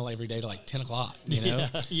slept in every day till like 10 o'clock, Yeah.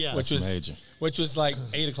 That's major. Which was like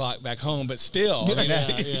 8 o'clock back home, but still,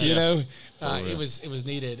 it was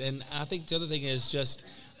needed. And I think the other thing is just,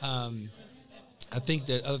 I think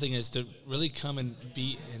the other thing is to really come and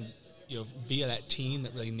be that team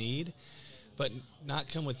that really need, but not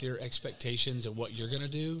come with your expectations of what you're going to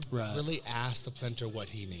do. Right. Really ask the planter what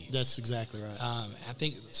he needs. That's exactly right. I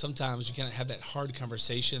think sometimes you kind of have that hard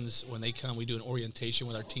conversations when they come. We do an orientation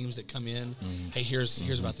with our teams that come in. Hey,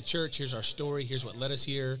 here's about the church. Here's our story. Here's what led us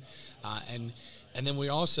here. And then we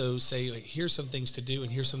also say, here's some things to do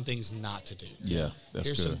and here's some things not to do. Yeah, that's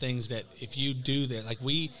here's good. some things that if you do that,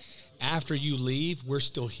 after you leave, we're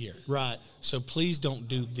still here. Right. So please don't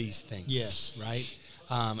do these things. Yes. Right?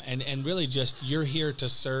 And really just you're here to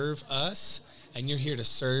serve us, and you're here to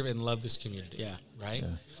serve and love this community. Yeah. Right?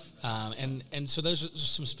 Yeah. And so those are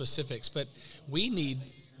some specifics. But we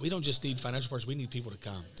don't just need financial partners, we need people to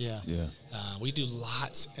come. Yeah. Yeah. We do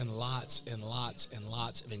lots and lots and lots and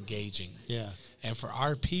lots of engaging. Yeah. And for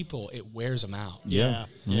our people, it wears them out. Yeah.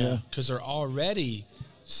 Yeah. Because they're already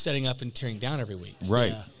setting up and tearing down every week.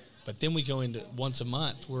 Right. Yeah. But then we go into once a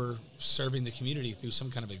month, we're serving the community through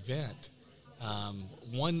some kind of event.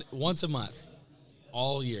 Once a month,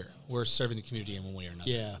 all year, we're serving the community in one way or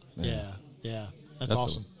another. Yeah. That's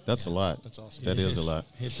awesome. That's a lot. That's awesome. That is a lot.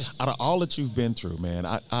 Out of all that you've been through, man,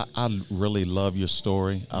 I really love your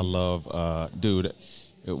story. I love, dude.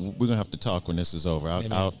 We're gonna have to talk when this is over.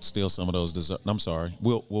 I'll steal some of those desserts. I'm sorry.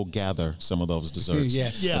 We'll gather some of those desserts.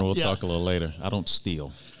 Yes. And we'll talk a little later. I don't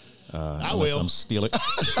steal. I will. I'm stealing.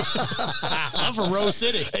 I'm from Rose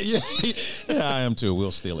City. Yeah, I am too.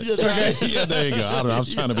 We'll steal it. Yes, right. Yeah, there you go. I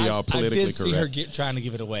was trying to be all politically I did see correct. her trying to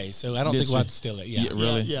give it away, so I don't think we'll have to steal it. Yeah.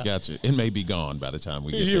 Really? Yeah. Gotcha. It may be gone by the time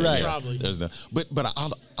we get You're there. right. Yeah. Probably. There's no. But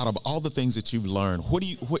out of all the things that you've learned, what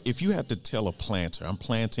if you had to tell a planter, I'm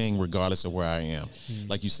planting regardless of where I am,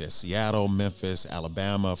 like you said, Seattle, Memphis,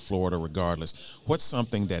 Alabama, Florida, regardless. What's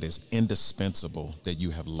something that is indispensable that you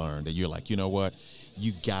have learned that you're like, you know what?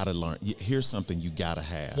 You gotta learn. Here's something you gotta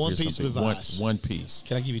have. One Here's piece of something- advice. One piece.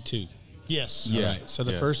 Can I give you two? Yes. Yeah. All right. So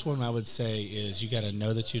the first one I would say is you got to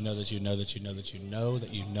know that you know that you know that you know that you know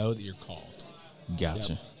that you know that you're called.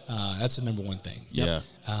 Gotcha. That's the number one thing. Yeah.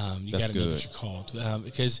 You That's got to know good. that you're called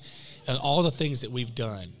because all the things that we've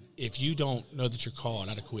done, if you don't know that you're called,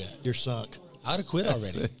 I'd have quit. You're sunk. I'd have quit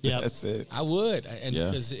already. Yeah. That's it. I would, and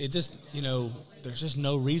because it just there's just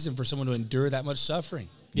no reason for someone to endure that much suffering.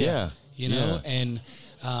 Yeah. And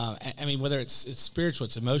I mean, whether it's spiritual,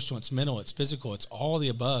 it's emotional, it's mental, it's physical, it's all the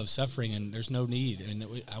above suffering, and there's no need.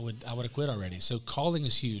 And I would have quit already. So calling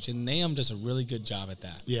is huge, and NAM does a really good job at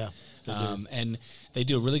that. Yeah. And they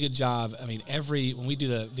do a really good job. I mean, when we do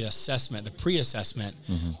the assessment, the pre-assessment,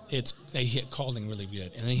 they hit calling really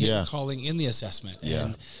good, and they hit calling in the assessment.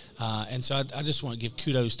 Yeah. And so I just want to give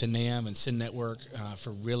kudos to NAM and Sin Network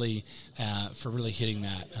for really hitting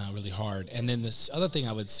that really hard. And then this other thing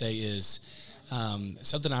I would say is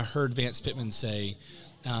something I heard Vance Pittman say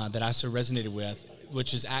that I so resonated with,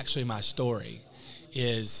 which is actually my story,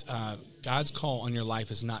 is God's call on your life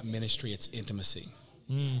is not ministry, it's intimacy.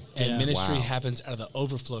 And ministry happens out of the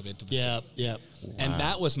overflow of intimacy. Yeah. And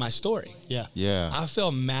that was my story. Yeah. Yeah. I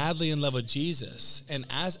fell madly in love with Jesus. And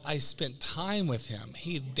as I spent time with him,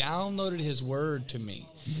 he downloaded his word to me.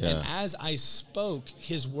 Yeah. And as I spoke,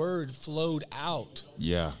 his word flowed out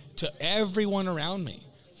Yeah. to everyone around me.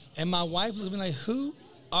 And my wife looked at me like, who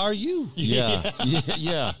are you? Yeah.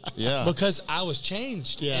 Because I was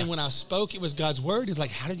changed. Yeah. And when I spoke, it was God's word. He's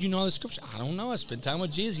like, how did you know the scripture? I don't know. I spent time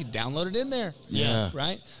with Jesus. He downloaded in there. Yeah.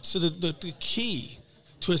 Right? So the key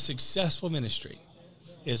to a successful ministry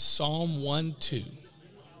is Psalm 1:2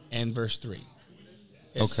 and verse 3.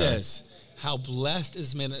 It says, how blessed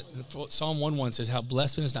is man, Psalm 1:1 says, how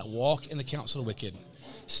blessed man is not walk in the counsel of the wicked,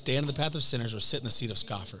 stand in the path of sinners, or sit in the seat of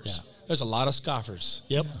scoffers. Yeah. There's a lot of scoffers.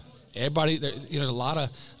 Yep. Everybody, there's a lot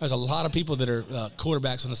of people that are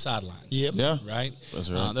quarterbacks on the sidelines. Yep. Yeah. Right. That's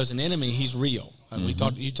right. There's an enemy. He's real. You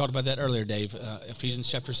talked about that earlier, Dave. Ephesians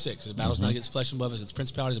chapter 6. The battle's not against flesh and blood, it's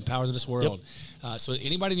principalities and powers of this world. Yep. So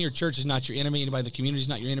anybody in your church is not your enemy. Anybody in the community is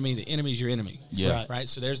not your enemy. The enemy is your enemy. Yeah. Right.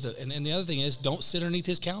 So there's and the other thing is, don't sit underneath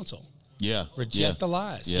his counsel. Yeah. Reject the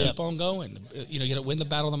lies. Yeah. Keep on going. You got to win the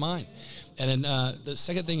battle of the mind. And then the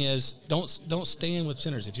second thing is, don't stand with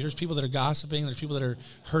sinners. If there's people that are gossiping, there's people that are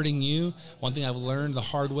hurting you. One thing I've learned the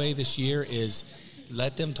hard way this year is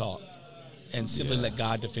let them talk and simply let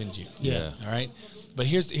God defend you. Yeah. All right. But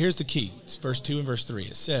here's the key. It's verse 2 and verse 3.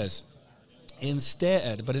 It says,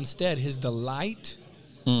 instead, his delight,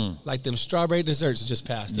 like them strawberry desserts that just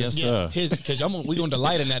passed us. Yes, sir. Because we're going to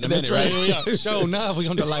delight in that in a minute, That's right. right? Sure enough, we're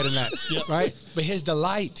going to delight in that, right? But his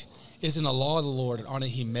delight is in the law of the Lord, and on it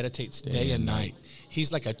he meditates day and night.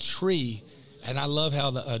 He's like a tree, and I love how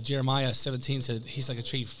the Jeremiah 17 said he's like a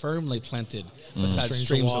tree firmly planted beside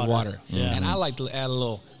streams of water. Yeah. And I like to add a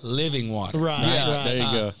little living water. Right. Yeah. There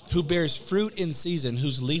you go. Who bears fruit in season,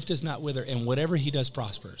 whose leaf does not wither, and whatever he does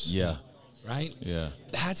prospers. Yeah. Right? Yeah.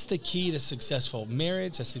 That's the key to successful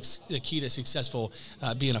marriage. That's the key to successful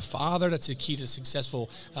being a father. That's the key to successful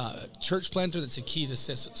church planter. That's the key to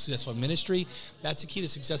successful ministry. That's the key to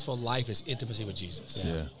successful life is intimacy with Jesus.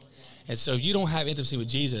 Yeah. And so if you don't have intimacy with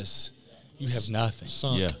Jesus, you have nothing.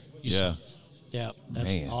 Sunk. Yeah. Yeah. Yeah.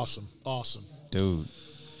 That's awesome. Awesome.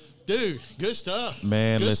 Dude, good stuff.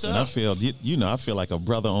 Man, good listen, stuff. I feel like a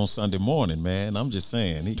brother on Sunday morning, man. I'm just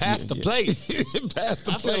saying. Pass the plate. Pass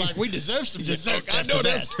the plate. I feel like we deserve some dessert. I know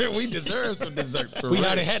that's true. We deserve some dessert. We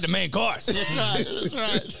already had the main course. That's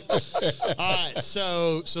right. All right.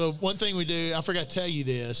 So one thing we do, I forgot to tell you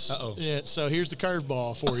this. Uh-oh. Yeah, so here's the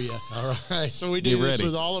curveball for you. All right. So we do this ready.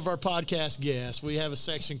 with all of our podcast guests. We have a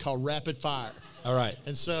section called Rapid Fire. All right.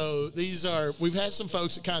 And so we've had some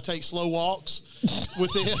folks that kind of take slow walks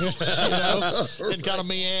with this, and kind of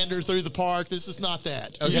meander through the park. This is not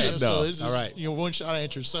that. Okay. So this is, all right. one shot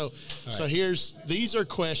answers. So these are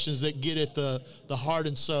questions that get at the heart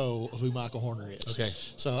and soul of who Michael Horner is. Okay.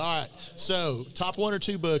 So, all right. So, top 1 or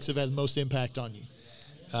 2 books have had the most impact on you?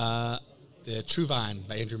 The True Vine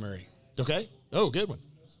by Andrew Murray. Okay. Oh, good one.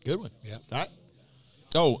 Good one. Yeah. All right.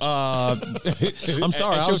 Oh, I'm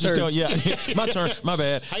sorry. I was just going. Yeah, my turn. My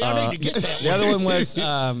bad. How y'all need to get that The other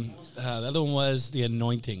one was The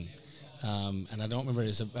Anointing, and I don't remember.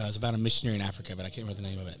 It was about a missionary in Africa, but I can't remember the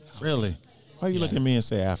name of it. Really? Why you look at me and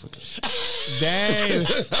say Africa? Dang!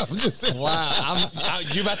 I'm just saying. Wow!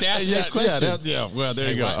 You about to ask the next question? Yeah. Well,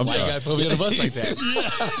 there you go. Why I'm sorry. you got to put me on the bus like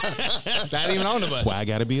that? Not even on the bus. Why I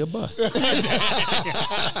got to be a bus?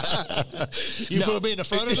 You put me in the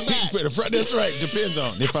front or the back? The front. That's right. Depends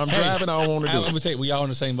on if I'm driving. I don't want to do I'm it. gonna tell you, we all on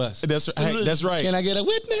the same bus. That's right. Can I get a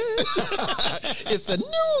witness? It's a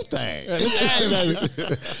new thing.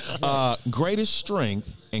 Greatest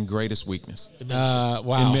strength and greatest weakness.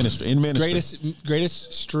 Wow. In ministry.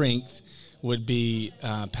 Greatest strength would be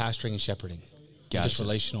pastoring and shepherding. Gotcha. Just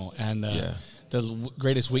relational. And the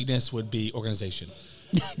greatest weakness would be organization.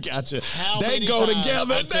 Gotcha. How They many go times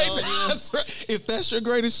together. I'm telling you. That's right. If that's your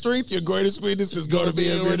greatest strength, your greatest weakness is going to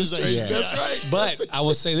be administration. Yeah. That's right. But I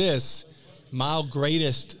will say this. My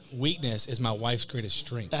greatest weakness is my wife's greatest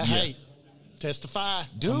strength. Hey, testify.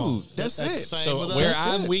 Dude, that's That's it. the same So with us. where That's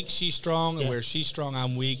I'm it. weak, she's strong, and Yeah. where she's strong,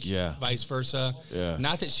 I'm weak. Yeah. Vice versa. Yeah.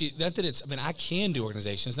 Not that it's. I mean, I can do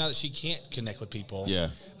organizations. Not that she can't connect with people. Yeah.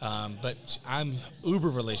 But I'm uber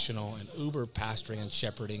relational and uber pastoring and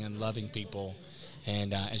shepherding and loving people,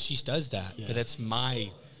 and she does that. Yeah. But that's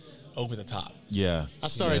my over the top. Yeah. I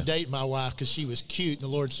started dating my wife because she was cute, and the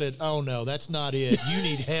Lord said, "Oh no, that's not it. You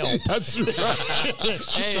need help." That's right.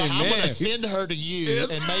 So I'm going to send her to you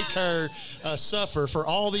and make her suffer for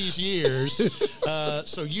all these years,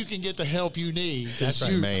 so you can get the help you need. That's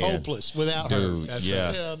right, you're man. hopeless without Dude, her.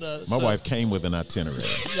 yeah. And, My so- wife came with an itinerary.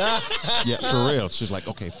 Yeah, for real. She's like,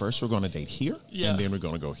 okay, first we're going to date here, Yeah. and then we're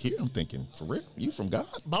going to go here. I'm thinking, for real? You from God?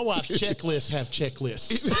 My wife's checklists have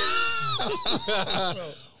checklists.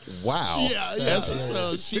 Wow. Yeah.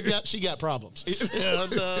 So she got problems,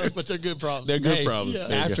 and, but they're good problems. They're good Hey, problems. yeah.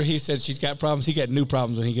 There you After go. he said she's got problems, he got new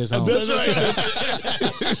problems when he gets home. That's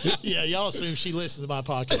right. Yeah, y'all assume she listens to my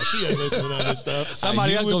podcast. She doesn't listen to none of this stuff.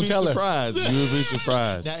 Somebody else gonna tell her. You would be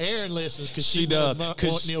surprised. Now, Erin listens because She she does, does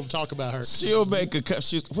want Neal to talk about her. She'll make a cut.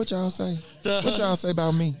 What y'all say? What y'all say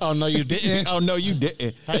about me? Oh no, you didn't. Oh no, you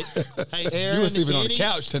didn't. Hey, Erin, You were sleeping on the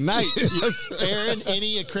couch tonight. Aaron,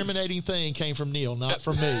 any incriminating thing came from Neal, not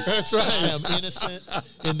from me. That's right. I am innocent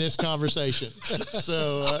in this conversation.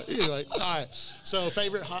 So, anyway, all right. So,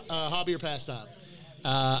 favorite hobby or pastime?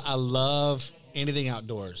 I love anything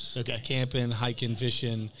outdoors. Okay. Camping, hiking,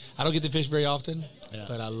 fishing. I don't get to fish very often, Yeah.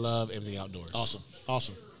 but I love everything outdoors.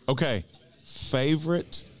 Awesome. Okay,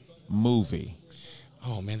 favorite movie.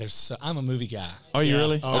 Oh man, I'm a movie guy. Are you Yeah.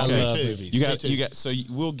 really? Oh, okay. I love too. movies. You got. So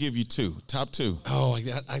we'll give you top two. Oh,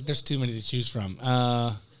 there's too many to choose from.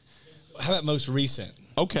 How about most recent?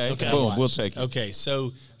 Okay. Okay. Boom. We'll take it. Okay,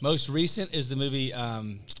 so most recent is the movie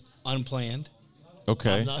Unplanned.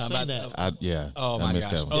 Okay. I've not seen that. Oh I my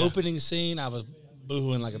missed gosh! that one. Opening scene, I was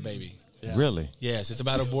boohooing like a baby. Yeah. Really? Yes, it's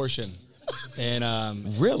about abortion, and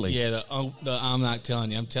Really? yeah. I'm not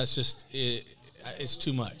telling you. That's just it's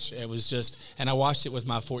too much. It was just, and I watched it with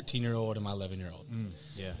my 14-year-old and my 11-year-old.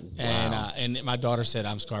 Yeah. And my daughter said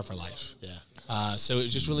I'm scarred for life. Yeah. So it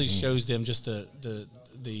just really shows them just the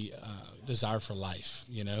desire for life,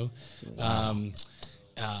 you know. Wow.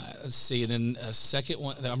 Let's see, and then a second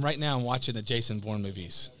one. I'm watching the Jason Bourne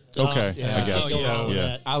movies. Okay. Yeah. I got you. So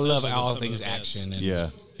Yeah. I love Those are all some of things the best. action. And Yeah.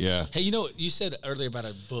 Yeah. Hey, you said earlier about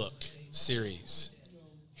a book series.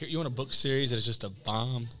 Here, you want a book series that is just a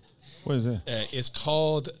bomb? What is that? It's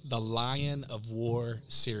called the Lion of War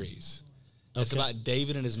series. It's Okay. about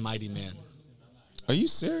David and his mighty men. Are you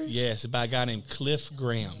serious? Yes, by a guy named Cliff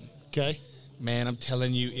Graham. Okay. Man, I'm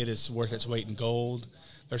telling you, it is worth its weight in gold.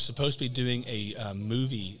 They're supposed to be doing a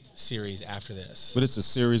movie series after this. But it's a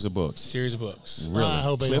series of books. Series of books. Really? I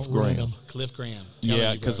hope they Cliff don't ruin Graham. them. Cliff Graham. Yeah,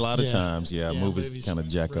 Telling you, because a bro. lot of Yeah. times, Yeah, movies movies kind of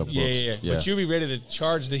jack up books. Yeah. But you'll be ready to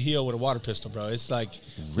charge the hill with a water pistol, bro. It's like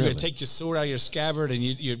you're Really? gonna take your sword out of your scabbard,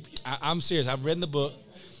 and I'm serious. I've read the book,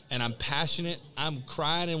 and I'm passionate. I'm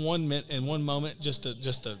crying in one moment, just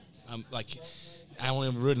to I'm like, I won't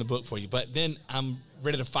even ruin the book for you. But then I'm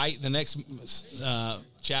ready to fight the next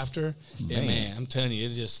chapter. And man, I'm telling you,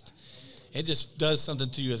 it just does something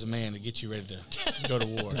to you as a man to get you ready to go to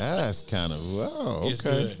war. That's kind of okay. It's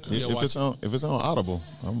good. If it's on Audible,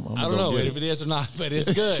 I'm I don't know if it is or not, but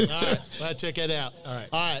it's good. All right. Well, check that out.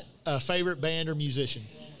 All right. Favorite band or musician?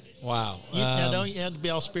 Wow. Now, don't you have to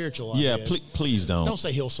be all spiritual? Like Yeah, this. please don't. Don't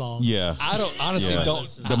say Hillsong. Yeah. I don't honestly Yeah. don't.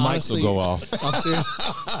 The mics will go off. I'm serious.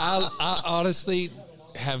 I honestly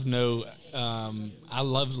have no. I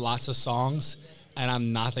love lots of songs, and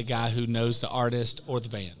I'm not the guy who knows the artist or the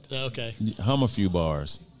band. Okay. Hum a few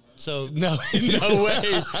bars. So No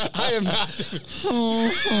way. I am not.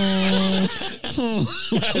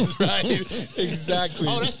 That's right. Exactly.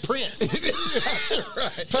 Oh, that's Prince. That's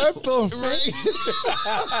right. purple.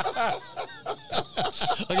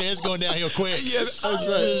 Okay, it's going downhill quick. Yeah, That's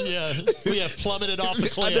right. Yeah, we have plummeted off the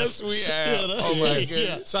cliff. Yes, we have. Yeah, Oh my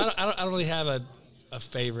yeah. God. So I don't really have a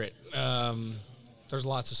favorite. There's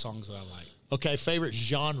lots of songs that I like. Okay, favorite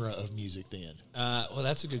genre of music then? Well,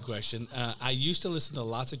 that's a good question. I used to listen to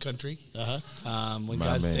lots of country. When My God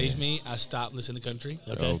man. saved me, I stopped listening to country.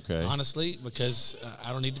 Okay. Honestly, because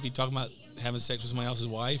I don't need to be talking about having sex with somebody else's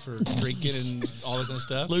wife or drinking and all this kind of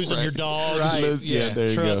stuff. Losing your dog, Right. Yeah, there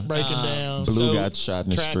you truck go. breaking down, Blue So, got shot in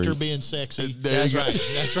the tractor street. being sexy. There you That's go. right.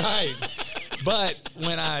 That's right. But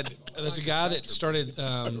when there's a guy that started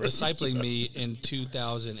discipling me in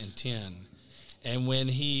 2010. And when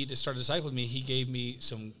he started discipling me, he gave me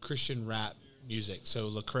some Christian rap music. So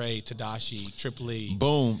Lecrae, Tadashi, Triple E.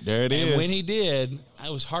 Boom, there it is. And when he did,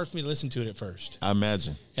 it was hard for me to listen to it at first. I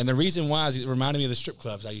imagine. And the reason why is it reminded me of the strip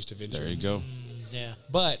clubs I used to venture. There you go. Yeah.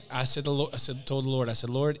 But I told the Lord,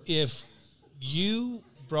 Lord, if you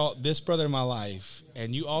brought this brother in my life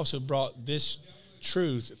and you also brought this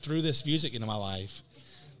truth through this music into my life,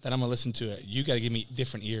 then I'm going to listen to it. You got to give me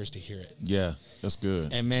different ears to hear it. Yeah, that's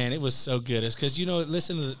good. And man, it was so good. It's because,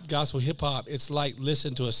 listen to the gospel hip hop. It's like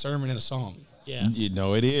listen to a sermon and a song. Yeah. You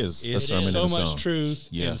know, it is. It's a sermon so and a much song. truth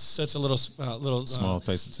Yeah. in such a little Small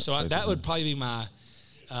place of So space that of would time. probably be my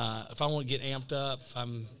if I want to get amped up. If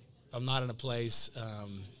I'm not in a place.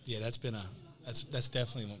 That's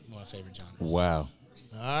definitely one of my favorite genres. Wow.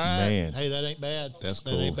 All right. Man. Hey, that ain't bad. That's That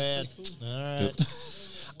cool. ain't bad. All right.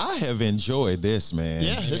 I have enjoyed this, man.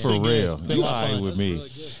 Yeah, it's for been good. real. It's been You a lot of all right fun. with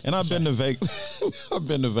me. And I've been to Vegas. I've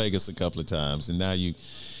been to Vegas a couple of times, and now you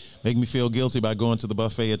make me feel guilty by going to the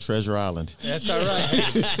buffet at Treasure Island. That's all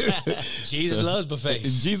right. Jesus loves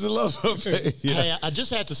buffets. Jesus loves buffet. Yeah. Hey, I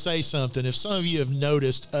just have to say something. If some of you have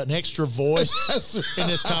noticed an extra voice in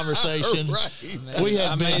this conversation, we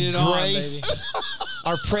have been graced.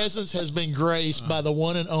 Our presence has been graced by the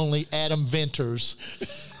one and only Adam Venters.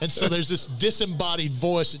 And so there's this disembodied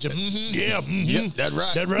voice that just, Yep, that's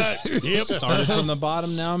right. That's right. Yep. Started from the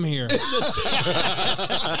bottom, now I'm here.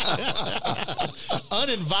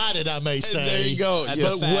 Uninvited, I may say. There you go. But That's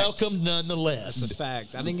a fact. welcome nonetheless. That's a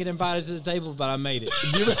fact. I didn't get invited to the table, but I made it.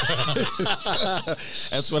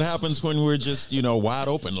 That's what happens when we're just, wide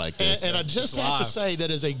open like this. And I just have to say that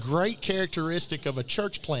is a great characteristic of a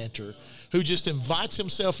church planter who just invites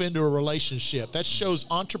himself into a relationship. That shows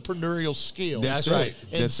entrepreneurial skill. That's right.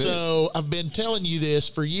 And so I've been telling you this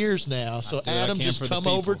for years now. So Adam, just come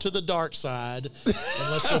over to the dark side and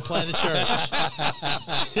let's go plant a church.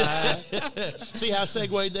 See how I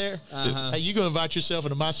segued there? Hey, you're going to invite yourself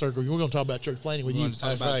into my circle. We're going to talk about church planting with you. We're going to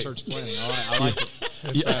talk about church planting. All right, I like it.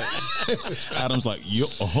 That's right. Adam's like, yep,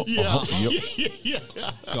 yep.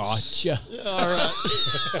 Gotcha.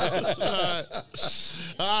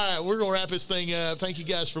 All right, we're going to wrap this thing up. Thank you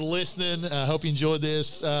guys for listening. I hope you enjoyed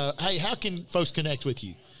this. Hey, how can folks connect with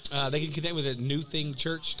you? They can connect with at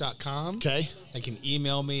newthingchurch.com. Okay. They can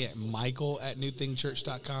email me at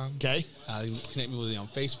michael@newthingchurch.com. Okay. They can connect me with me on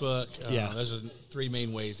Facebook. Those are the three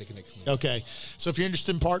main ways they connect with me. Okay. So if you're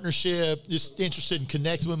interested in partnership, just interested in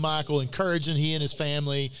connecting with Michael, encouraging he and his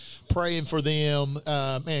family, praying for them,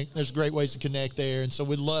 man, there's great ways to connect there. And so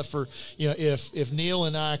we'd love for, if Neal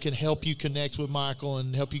and I can help you connect with Michael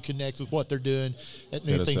and help you connect with what they're doing at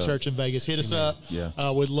New Thing Church in Vegas, hit us up.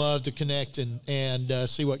 Yeah. We'd love to connect and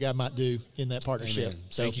see what God might do in that partnership. Amen.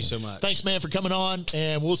 So, thank you so much. Thanks, man, for coming on,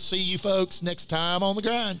 and we'll see you folks next time on The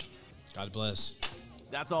Grind. God bless.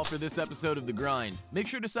 That's all for this episode of The Grind. Make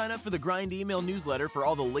sure to sign up for the Grind email newsletter for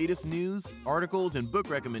all the latest news, articles, and book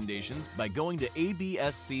recommendations by going to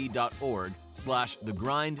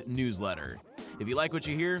absc.org/thegrindnewsletter. If you like what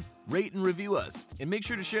you hear, rate and review us, and make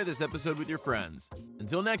sure to share this episode with your friends.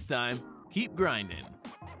 Until next time, keep grinding.